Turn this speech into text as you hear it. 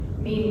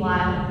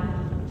Meanwhile,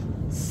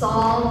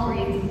 Saul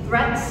breathed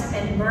threats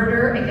and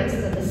murder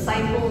against the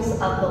disciples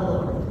of the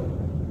Lord.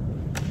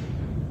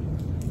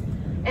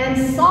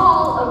 And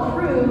Saul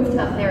approved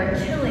of their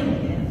killing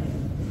him.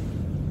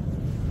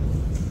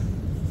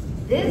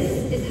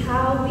 This is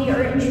how we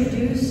are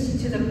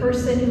introduced to the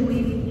person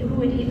who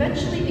would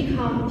eventually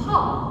become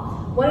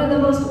Paul, one of the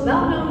most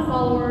well-known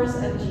followers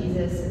of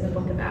Jesus in the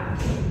book of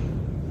Acts.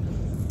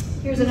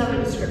 Here's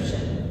another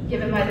description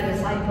given by the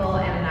disciple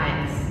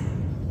Ananias.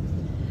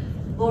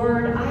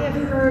 Lord, I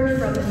have heard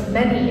from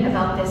many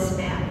about this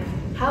man,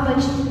 how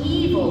much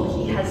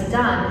evil he has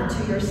done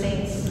to your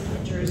saints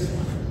in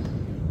Jerusalem.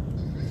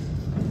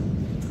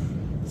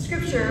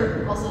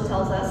 Scripture also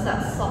tells us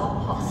that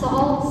Saul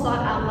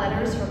sought out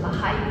letters from the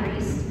high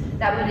priest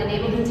that would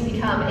enable him to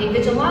become a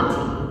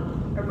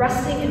vigilante,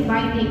 arresting and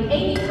binding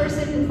any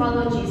person who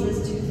followed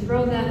Jesus to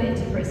throw them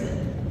into prison.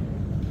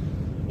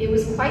 It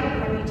was quite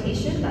a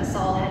reputation that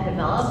Saul had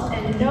developed,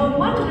 and no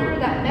wonder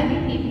that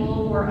many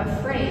people were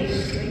afraid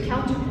to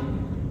encounter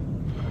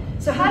him.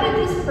 So how did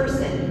this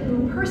person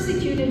who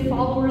persecuted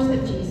followers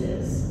of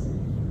Jesus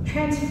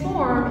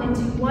transform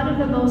into one of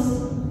the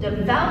most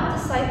devout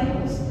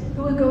disciples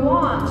who would go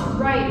on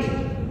to write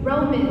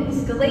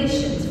Romans,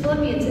 Galatians,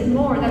 Philippians, and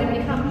more that have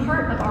become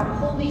part of our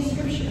holy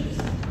scriptures?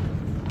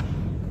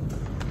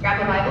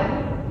 Grab a Bible.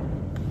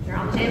 They're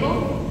on the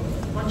table.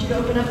 I want you to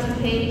open up to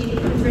page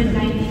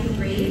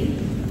 893.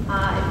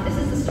 If this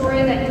is a story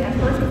that you have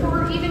heard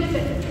before, even if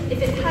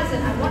it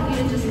hasn't, I want you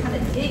to just kind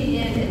of dig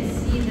in and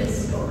see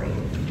this story.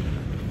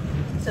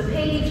 So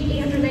page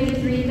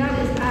 893, that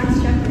is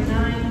Acts chapter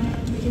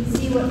 9. You can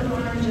see what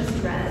Connor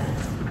just read.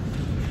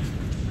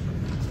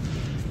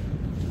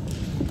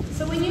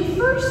 So when you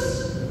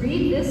first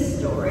read this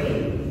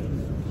story,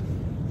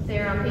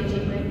 there on page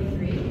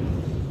 893,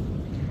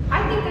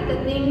 I think that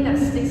the thing that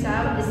sticks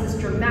out is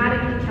this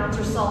dramatic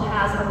encounter Saul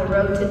has on the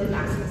road to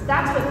Damascus.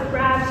 That's what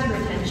grabs your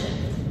attention.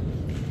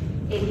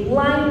 A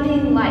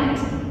blinding light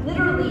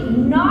literally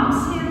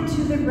knocks him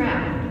to the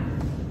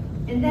ground,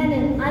 and then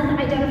an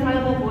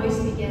unidentifiable voice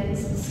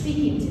begins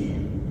speaking to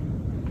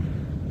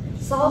him.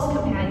 Saul's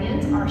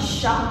companions are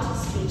shocked,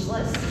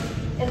 speechless,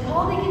 and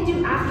all they can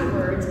do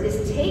afterwards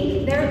is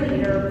take their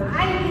leader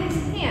by his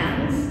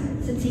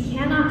hands, since he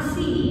cannot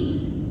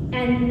see,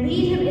 and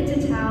lead him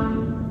into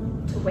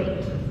town to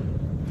wait.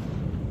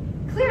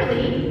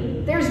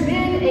 Clearly, there's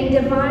been a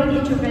divine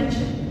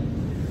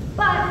intervention,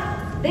 but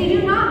they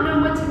do not know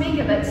what to make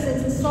of it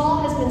since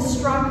Saul has been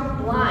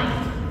struck blind.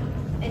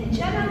 And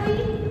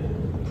generally,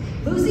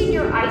 losing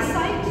your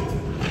eyesight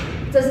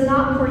does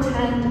not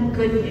portend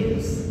good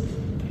news.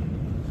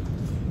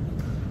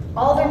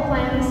 All their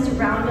plans to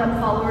round up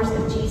followers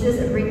of Jesus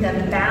and bring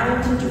them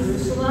bound to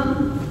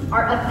Jerusalem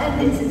are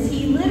upended since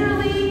he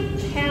literally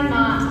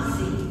cannot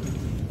see.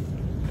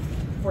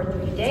 For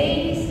 3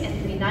 days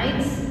and 3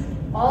 nights,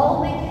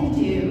 all they can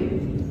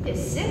do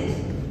is sit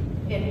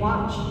and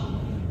watch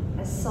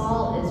as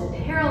Saul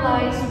is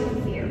paralyzed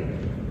with fear,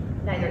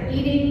 neither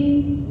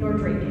eating nor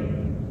drinking.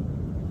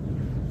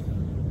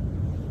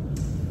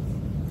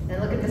 Then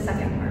look at the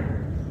second part.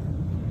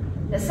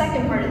 In the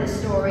second part of the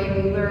story,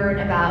 we learn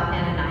about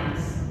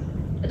Ananias,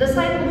 a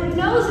disciple who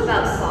knows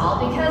about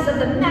Saul because of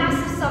the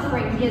massive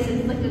suffering he has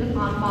inflicted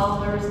upon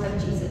followers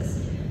of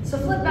Jesus. So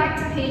flip back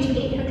to page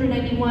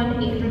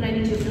 891,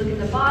 892. If you look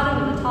at the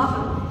bottom and the top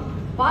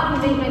of bottom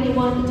of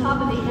 891, the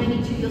top of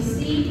 892, you'll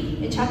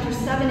see in chapters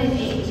 7 and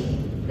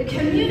 8, the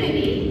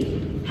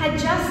community had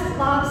just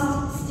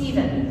lost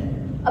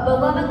Stephen, a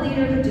beloved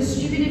leader who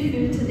distributed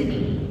food to the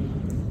needy.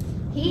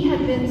 He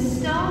had been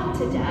stoned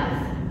to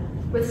death,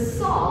 with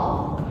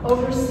Saul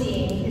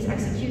overseeing his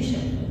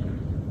execution.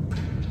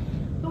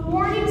 The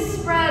warning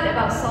spread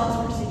about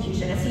Saul's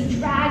persecution as he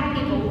dragged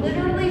people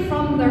literally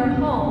from their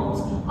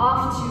homes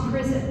off to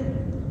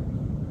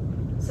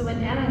prison. So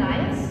when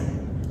Ananias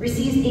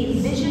receives a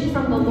vision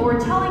from the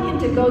Lord telling him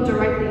to go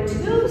directly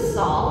to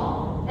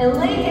Saul and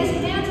lay his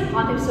hands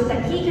upon him so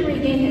that he can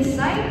regain his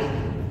sight,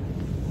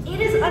 it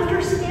is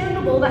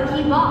understandable that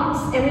he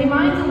balks and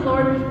reminds the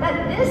Lord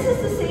that this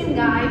is the same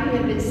guy who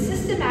had been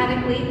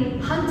systematically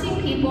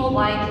hunting people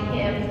like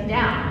him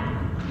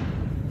down.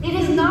 It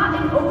is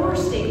not an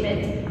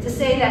overstatement to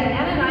say that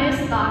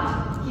Ananias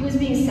thought he was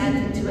being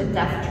sent into a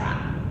death trap.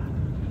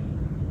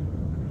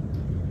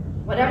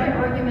 Whatever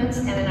arguments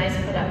Ananias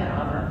put up,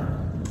 however,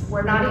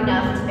 were not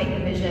enough to make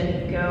the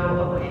vision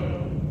go away.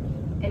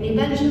 And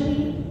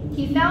eventually,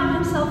 he found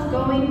himself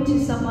going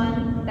to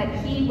someone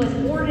that he would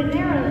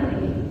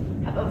ordinarily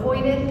have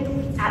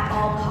avoided at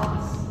all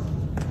costs.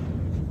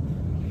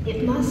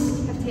 It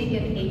must have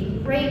taken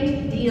a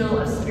great deal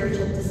of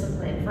spiritual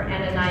discipline for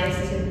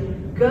Ananias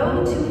to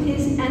go to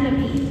his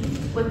enemy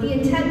with the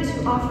intent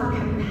to offer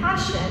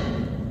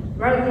compassion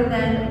rather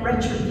than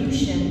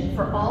retribution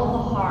for all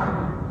the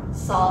harm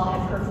Saul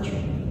had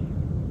perpetrated.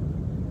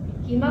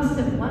 He must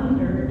have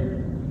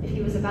wondered if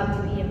he was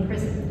about to be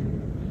imprisoned.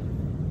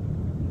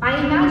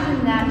 I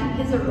imagine that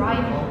his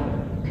arrival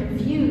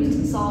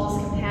confused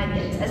Saul's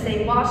companions as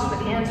they watched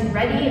with hands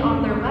ready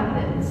on their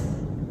weapons,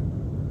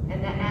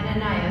 and that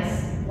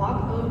Ananias walked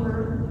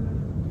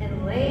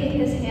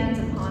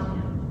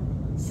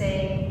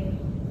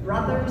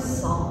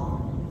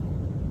Saul,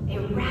 a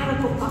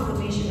radical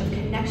proclamation of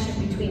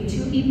connection between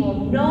two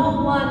people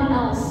no one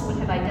else would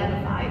have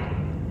identified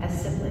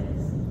as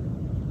siblings.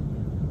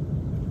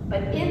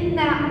 But in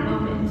that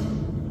moment,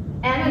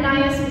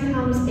 Ananias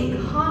becomes a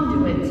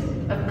conduit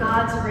of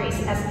God's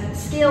grace as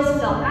scales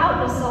fell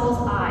out of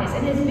Saul's eyes,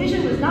 and his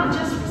vision was not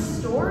just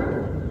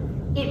restored,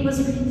 it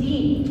was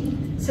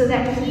redeemed, so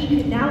that he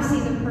could now see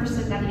the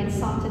person that he had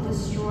sought to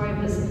destroy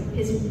was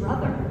his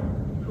brother,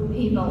 whom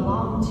he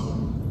belonged to.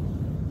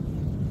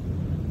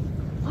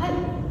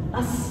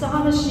 What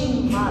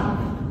astonishing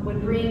love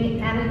would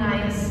bring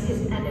Ananias,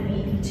 his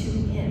enemy, to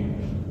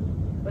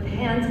him, with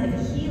hands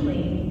of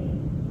healing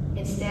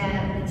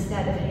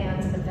instead of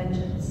hands of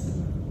vengeance.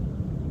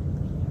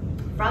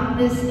 From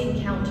this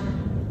encounter,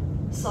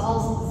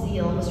 Saul's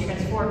zeal was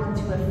transformed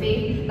into a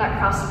faith that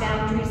crossed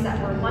boundaries that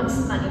were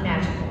once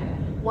unimaginable,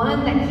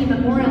 one that he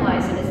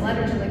memorialized in his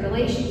letter to the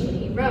Galatians when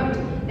he wrote,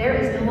 "There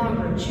is no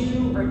longer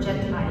Jew or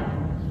Gentile,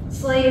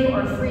 slave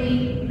or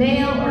free,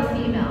 male or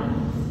female,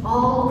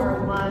 all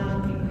are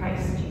one in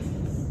Christ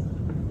Jesus."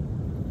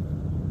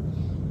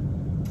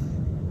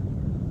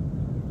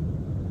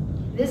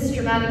 This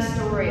dramatic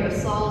story of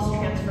Saul's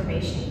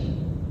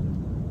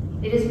transformation,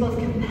 it is both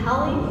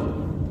compelling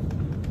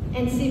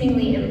and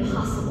seemingly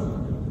impossible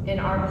in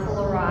our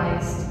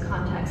polarized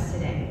context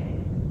today.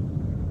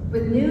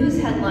 With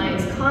news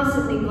headlines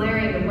constantly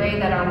blaring the way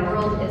that our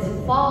world is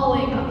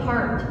falling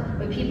apart,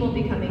 with people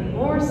becoming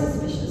more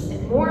suspicious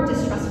and more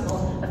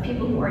distrustful of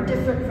people who are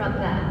different from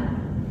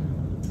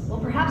them, well,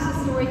 perhaps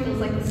the story feels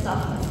like the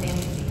stuff of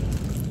fantasy.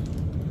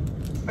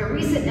 A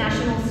recent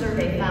national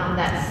survey found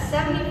that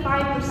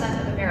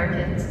 75% of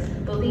Americans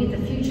believe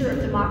the future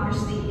of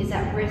democracy is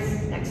at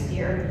risk next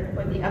year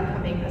with the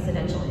upcoming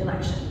presidential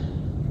election.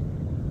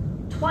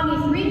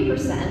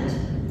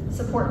 23%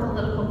 support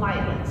political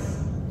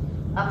violence,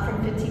 up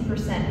from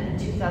 15% in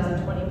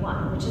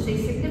 2021, which is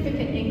a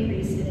significant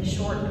increase in a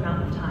short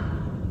amount of time.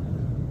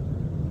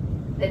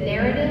 The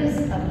narratives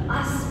of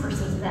us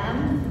versus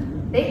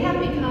them, they have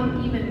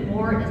become even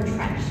more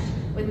entrenched,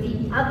 with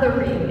the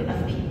othering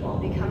of people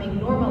becoming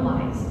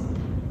normalized.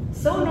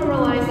 So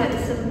normalized that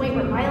it's to the point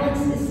where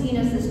violence is seen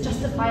as this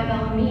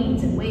justifiable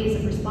means and ways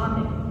of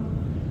responding.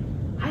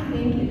 I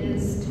think it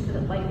is, to put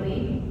it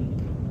lightly,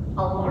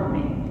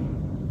 alarming.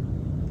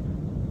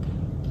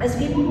 As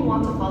people who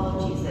want to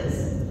follow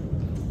Jesus,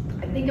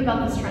 I think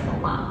about this trend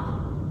a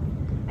lot.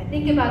 I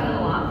think about it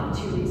a lot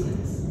for two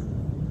reasons.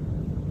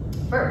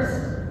 First,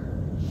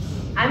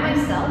 I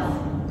myself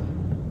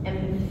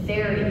am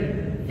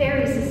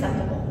very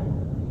susceptible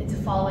into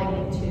falling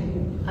into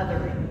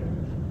othering,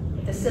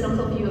 with a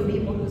cynical view of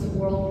people whose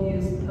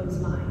worldviews oppose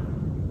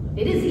mine.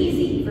 It is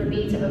easy for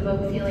me to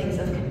evoke feelings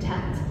of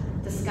contempt,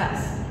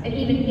 disgust, and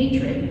even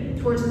hatred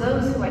towards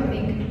those who I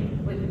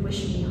think would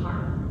wish me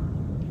harm.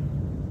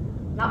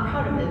 Not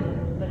proud of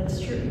it, but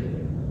it's true.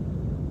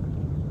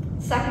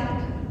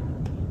 Second,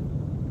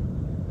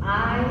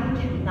 I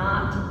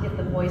cannot get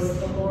the voice of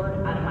the Lord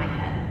out of my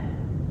head,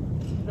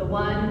 the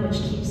one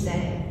which keeps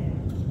saying,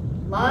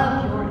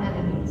 "Love your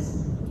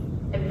enemies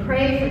and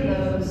pray for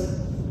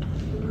those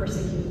who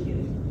persecute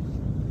you."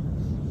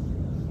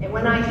 And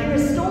when I hear a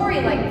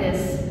story like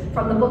this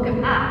from the book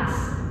of Acts,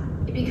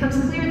 it becomes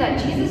clear that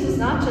Jesus was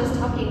not just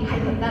talking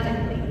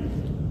hypothetically.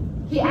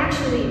 He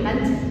actually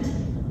meant it.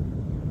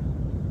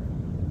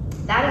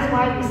 That is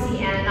why we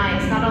see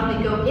Ananias not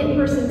only go in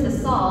person to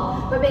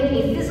Saul, but make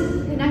a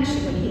physical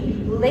connection when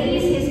he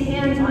lays his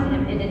hands on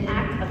him in an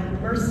act of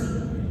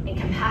mercy and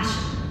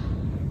compassion.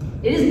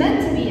 It is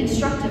meant to be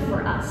instructive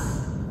for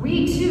us.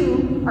 We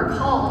too are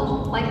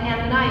called, like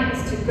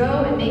Ananias, to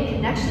go and make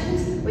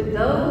connections with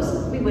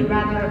those we would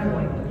rather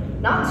avoid.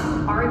 Not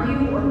to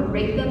argue or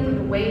berate them for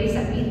the ways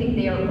that we think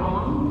they are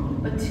wrong,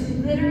 but to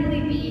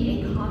literally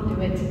be a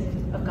conduit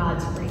of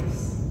God's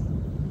grace.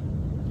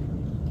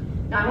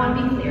 Now, I want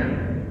to be clear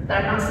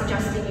that I'm not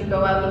suggesting you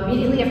go out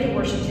immediately after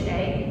worship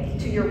today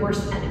to your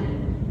worst enemy.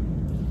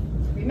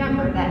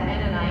 Remember that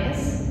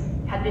Ananias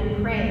had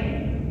been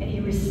praying and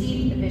he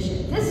received the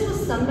vision. This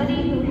was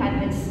somebody who had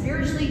been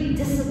spiritually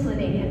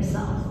disciplining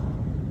himself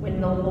when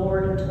the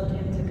Lord told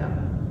him to go.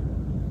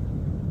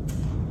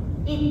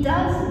 It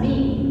does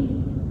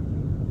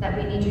mean that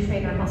we need to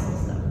train our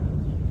muscles, though.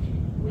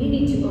 We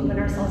need to open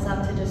ourselves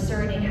up to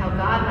discerning how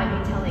God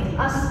might be telling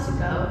us to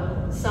go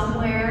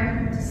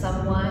somewhere, to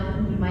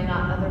someone we might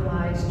not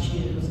otherwise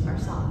choose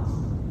ourselves.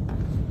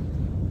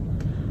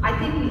 I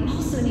think we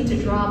also need to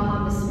draw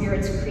upon the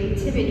Spirit's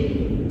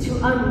creativity to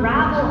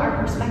unravel our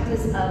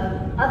perspectives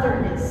of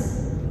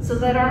otherness so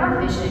that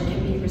our vision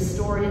can be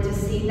restored into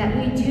seeing that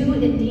we do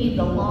indeed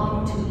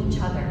belong to each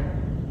other,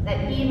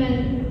 that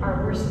even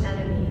our worst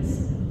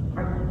enemies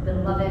are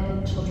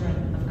beloved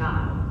children of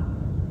God.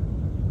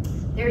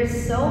 There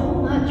is so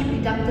much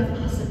reductive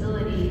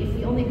possibility if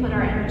we only put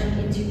our energy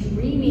into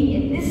dreaming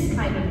in this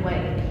kind of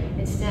way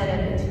instead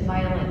of into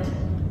violent,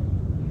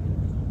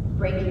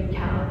 breaking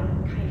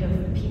down kind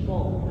of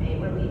people way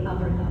where we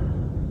other them.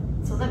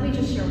 So let me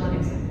just share one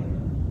example.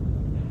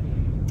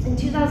 In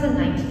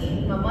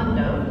 2019,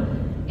 Mamundo,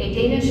 a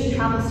Danish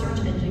travel search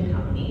engine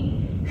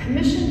company,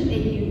 commissioned a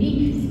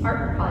unique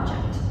art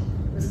project.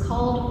 It was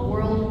called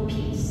World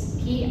Peace,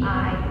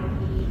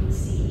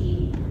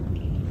 P-I-E-C-E.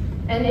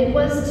 And it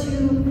was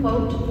to,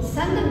 quote,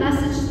 send a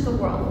message to the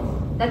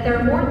world that there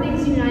are more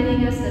things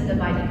uniting us than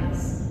dividing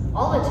us.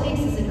 All it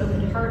takes is an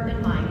open heart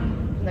and mind,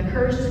 and the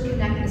courage to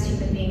connect as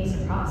human beings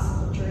across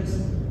cultures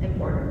and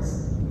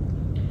borders.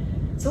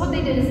 So what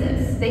they did is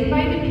this. They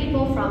invited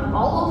people from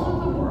all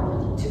over the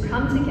world to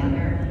come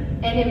together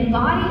and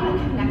embody a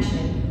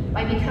connection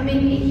by becoming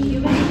a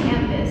human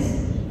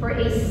canvas for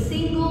a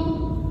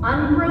single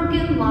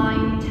unbroken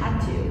line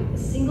tattoo. A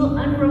single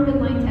unbroken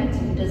line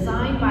tattoo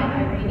designed by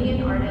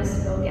Iranian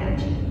artist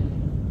Rogaji.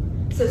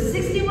 So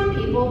 61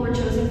 people were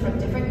chosen from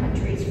different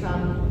countries,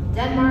 from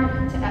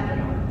Denmark to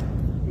Ecuador,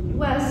 the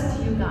US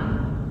to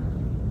Uganda,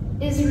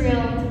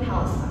 Israel to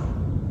Palestine.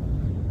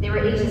 They were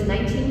ages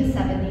 19 to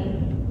 70,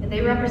 and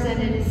they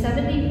represented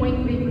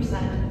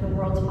 70.3% of the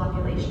world's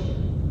population.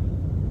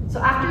 So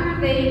after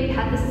they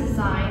had this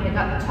design, they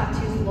got the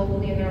tattoos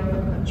locally in their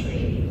own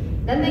country.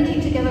 Then they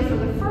came together for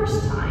the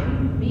first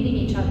time, meeting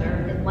each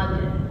other in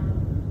London.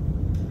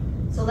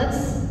 So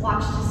let's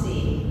watch to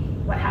see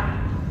what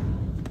happened.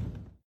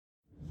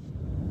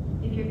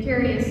 If you're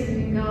curious, you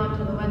can go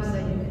onto the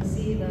website. You can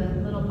see the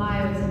little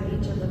bios of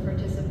each of the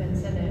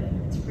participants in it.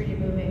 It's pretty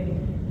moving.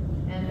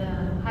 And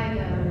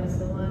Haida was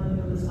the one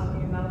who was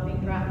talking about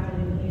being drafted,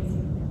 and he's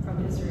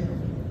from Israel.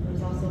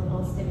 There's also a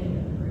Palestinian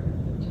in the group,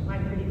 which I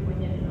find pretty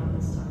poignant on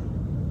this time.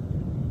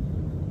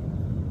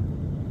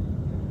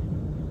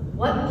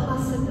 What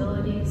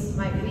possibilities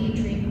might we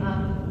dream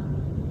up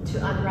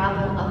to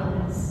unravel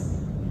otherness?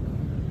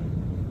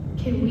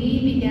 Can we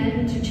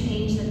begin to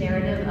change the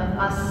narrative of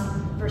us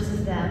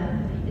versus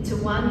them into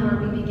one where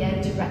we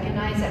begin to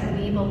recognize that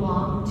we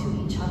belong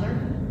to each other?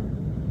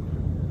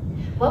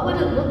 What would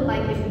it look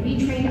like if we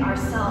trained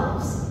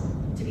ourselves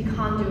to be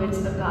conduits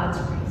of God's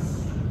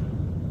grace?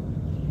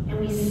 And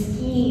we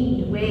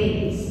schemed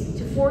ways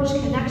to forge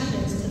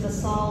connections to the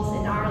souls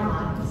in our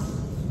lives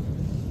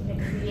in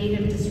a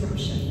creative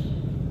disruption.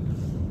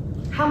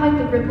 How might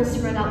the ripple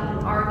spread out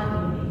through our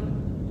community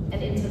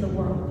and into the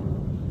world?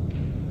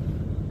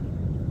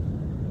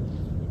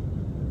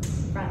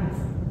 Friends,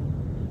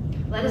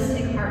 let us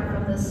take heart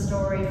from this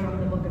story from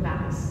the book of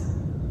Acts.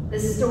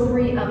 This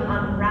story of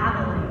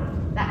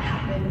unraveling that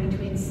happened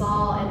between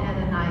Saul and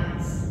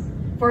Ananias.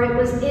 For it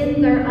was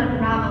in their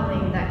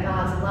unraveling that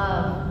God's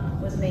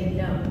love was made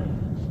known.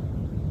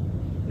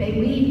 May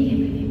we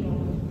be the people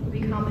who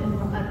become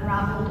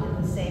unraveled in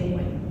the same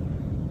way,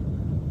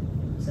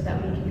 so that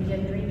we can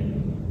begin dreaming.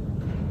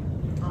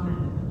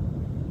 Amen.